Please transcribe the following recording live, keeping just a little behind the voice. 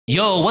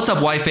Yo, what's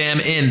up, white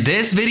fam? In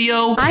this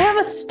video, I have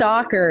a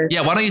stalker.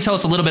 yeah, why don't you tell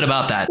us a little bit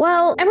about that?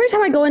 Well, every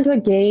time I go into a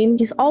game,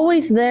 he's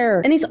always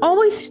there, and he's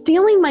always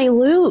stealing my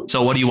loot.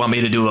 So what do you want me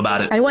to do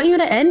about it? I want you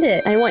to end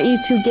it. I want you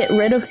to get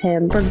rid of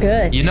him for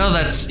good. You know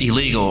that's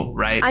illegal,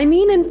 right? I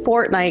mean in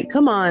Fortnite,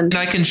 come on.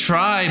 I can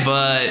try,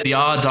 but the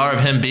odds are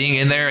of him being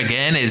in there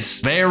again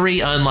is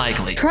very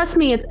unlikely. Trust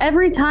me, it's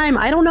every time.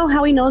 I don't know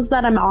how he knows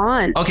that I'm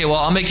on. Okay, well,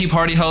 I'll make you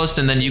party host,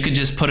 and then you can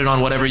just put it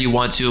on whatever you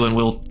want to, and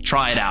we'll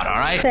try it out, all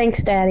right?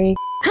 Thanks, Daddy.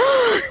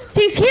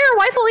 He's here,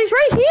 Weifel, he's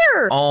right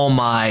here. Oh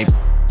my...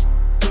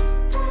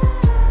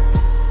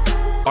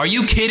 Are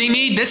you kidding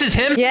me? This is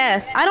him?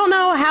 Yes. I don't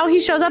know how he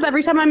shows up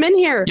every time I'm in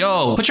here.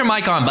 Yo, put your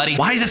mic on, buddy.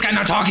 Why is this guy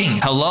not talking?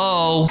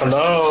 Hello?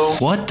 Hello?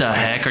 What the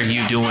heck are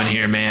you doing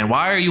here, man?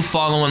 Why are you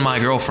following my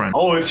girlfriend?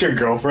 Oh, it's your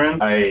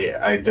girlfriend?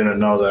 I didn't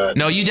know that.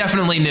 No, you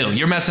definitely knew.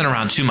 You're messing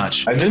around too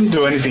much. I didn't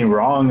do anything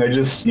wrong. I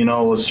just,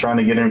 was trying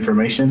to get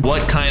information.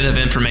 What kind of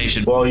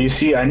information? Well, you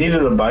see, I needed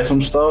to buy some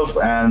stuff,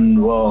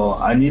 and, well,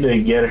 I need to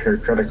get her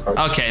credit card.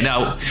 Okay,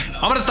 now,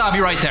 I'm gonna stop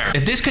you right there.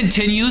 If this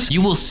continues,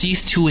 you will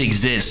cease to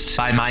exist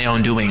by my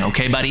own doing,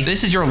 okay, buddy?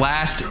 This is your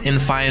last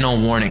and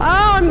final warning. Oh,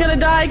 I'm gonna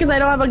die because I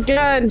don't have a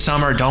gun.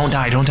 Summer, don't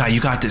die, don't die.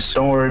 You got this.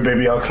 Don't worry,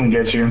 baby. I'll come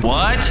get you.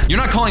 What? You're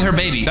not calling her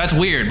baby. That's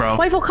weird, bro.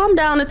 Weifel, calm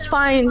down. It's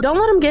fine. Don't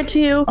let him get to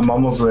you. I'm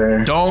almost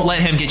there. Don't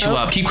let him get you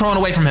up. Keep crawling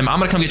away from him. I'm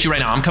gonna come get you right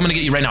now. I'm coming to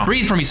get you right now.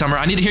 Breathe for me, Summer.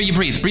 I need to hear you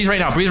breathe. Breathe right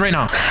now. Breathe right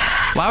now.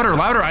 Louder,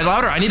 louder,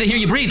 louder. I need to hear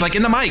you breathe, like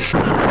in the mic.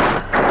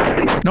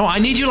 No, I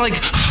need you like...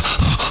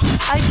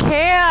 I can't. Let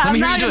me I'm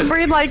hear not you do gonna it.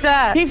 breathe like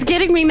that. He's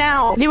getting me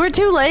now. You were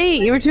too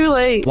late. You were too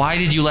late. Why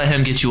did you let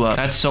him get you up?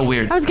 That's so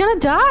weird. I was gonna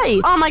die.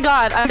 Oh my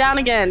god, I'm down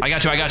again. I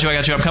got you.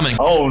 I'm coming.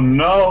 Oh,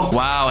 no.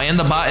 Wow, and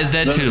the bot is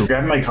dead too.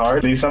 Grab my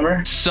card, please,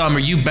 Summer. Summer,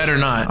 you better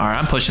not. All right,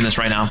 I'm pushing this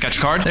right now. Got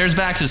your card? There's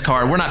Bax's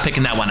card. We're not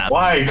picking that one up.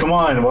 Why? Come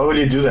on. Why would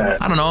you do that?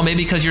 I don't know.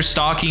 Maybe because you're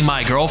stalking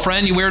my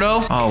girlfriend, you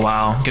weirdo. Oh,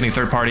 wow. Getting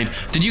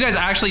third-partied. Did you guys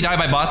actually die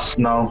by bots?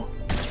 No.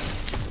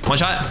 One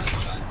shot.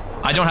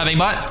 I don't have any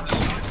bot.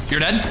 You're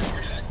dead.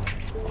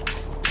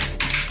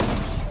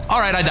 All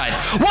right, I died.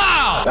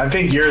 Wow! I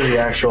think you're the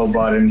actual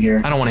bot in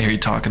here. I don't want to hear you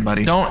talking,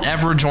 buddy. Don't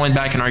ever join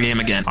back in our game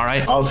again, all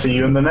right? I'll see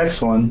you in the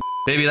next one.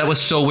 Baby, that was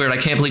so weird. I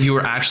can't believe you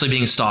were actually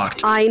being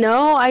stalked. I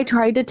know. I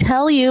tried to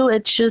tell you.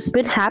 It's just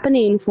been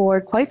happening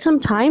for quite some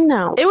time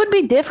now. It would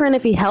be different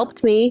if he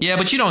helped me. Yeah,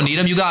 but you don't need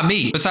him. You got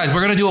me. Besides, we're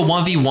going to do a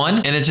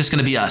 1v1, and it's just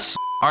going to be us.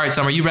 All right,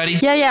 Summer, you ready?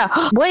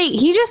 Yeah. Wait,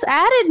 he just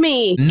added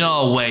me.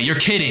 No way. You're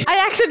kidding.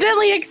 I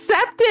accidentally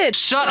accepted.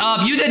 Shut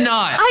up. You did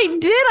not. I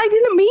did. I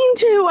didn't mean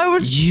to. I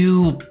was...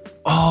 You...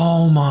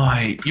 Oh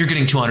my. You're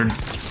getting 200.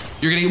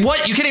 You're getting...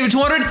 What? You can't even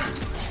 200?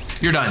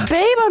 You're done.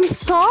 Babe, I'm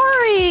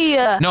sorry.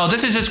 No,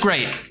 this is just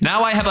great.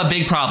 Now I have a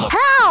big problem.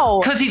 How?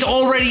 Because he's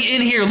already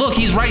in here. Look,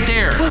 he's right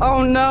there.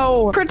 Oh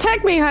no.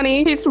 Protect me,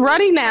 honey. He's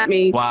running at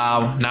me.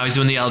 Wow. Now he's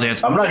doing the L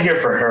dance. I'm not here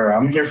for her.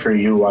 I'm here for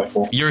you,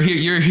 Weifel. You're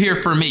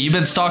here for me. You've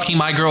been stalking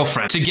my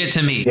girlfriend to get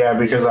to me. Yeah,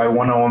 because I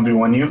want to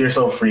 1v1 you. You're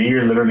so free.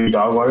 You're literally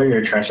dog water.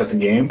 You're trash at the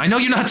game. I know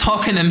you're not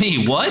talking to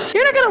me. What?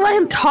 You're not gonna let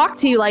him talk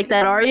to you like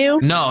that, are you?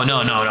 No.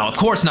 Of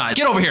course not.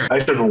 Get over here. I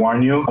should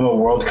warn you. I'm a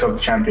World Cup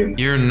champion.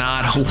 You're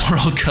not a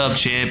World Cup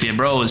champion.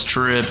 Bro is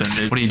tripping,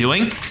 dude. What are you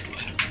doing?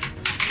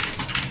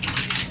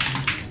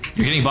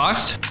 You're getting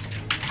boxed?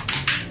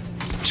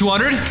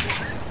 200?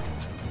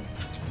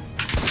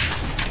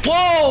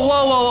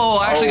 Whoa.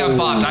 I actually got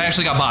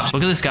bopped.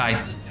 Look at this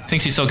guy.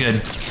 Thinks he's so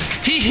good.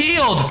 He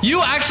healed.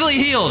 You actually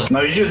healed.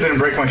 No, you just didn't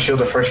break my shield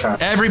the first time.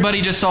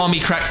 Everybody just saw me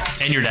crack,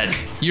 and you're dead.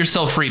 You're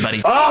so free,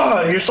 buddy.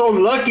 Ah, you're so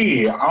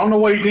lucky. I don't know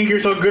why you think you're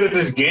so good at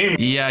this game.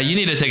 Yeah, you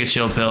need to take a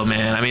chill pill,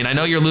 man. I mean, I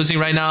know you're losing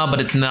right now, but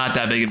it's not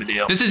that big of a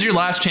deal. This is your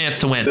last chance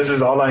to win. This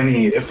is all I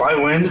need. If I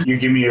win, you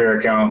give me your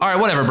account. All right,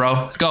 whatever,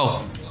 bro.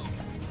 Go.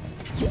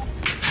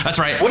 That's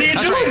right. What are you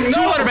That's doing? Right.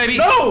 No, 200, baby.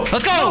 no,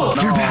 Let's go.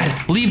 no. You're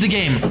bad. Leave the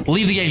game.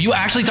 You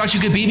actually thought you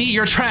could beat me?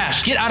 You're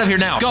trash. Get out of here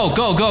now.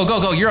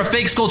 Go. You're a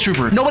fake skull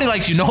trooper. Nobody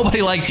likes you,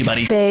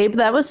 buddy. Babe,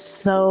 that was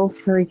so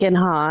freaking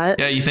hot.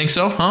 Yeah, you think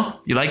so? Huh?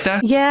 You like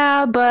that?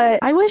 Yeah, but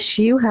I wish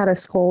you had a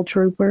skull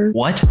trooper.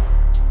 What?